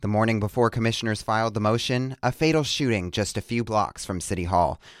The morning before commissioners filed the motion, a fatal shooting just a few blocks from City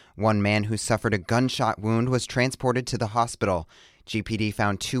Hall. One man who suffered a gunshot wound was transported to the hospital. GPD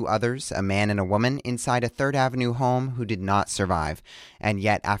found two others, a man and a woman, inside a 3rd Avenue home who did not survive. And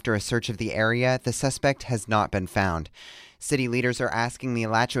yet, after a search of the area, the suspect has not been found. City leaders are asking the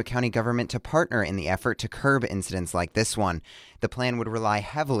Alachua County government to partner in the effort to curb incidents like this one. The plan would rely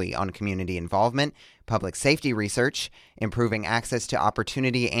heavily on community involvement, public safety research, improving access to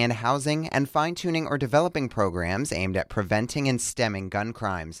opportunity and housing, and fine-tuning or developing programs aimed at preventing and stemming gun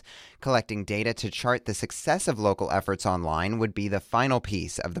crimes. Collecting data to chart the success of local efforts online would be the final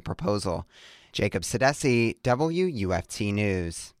piece of the proposal. Jacob Sedesi, WUFT News.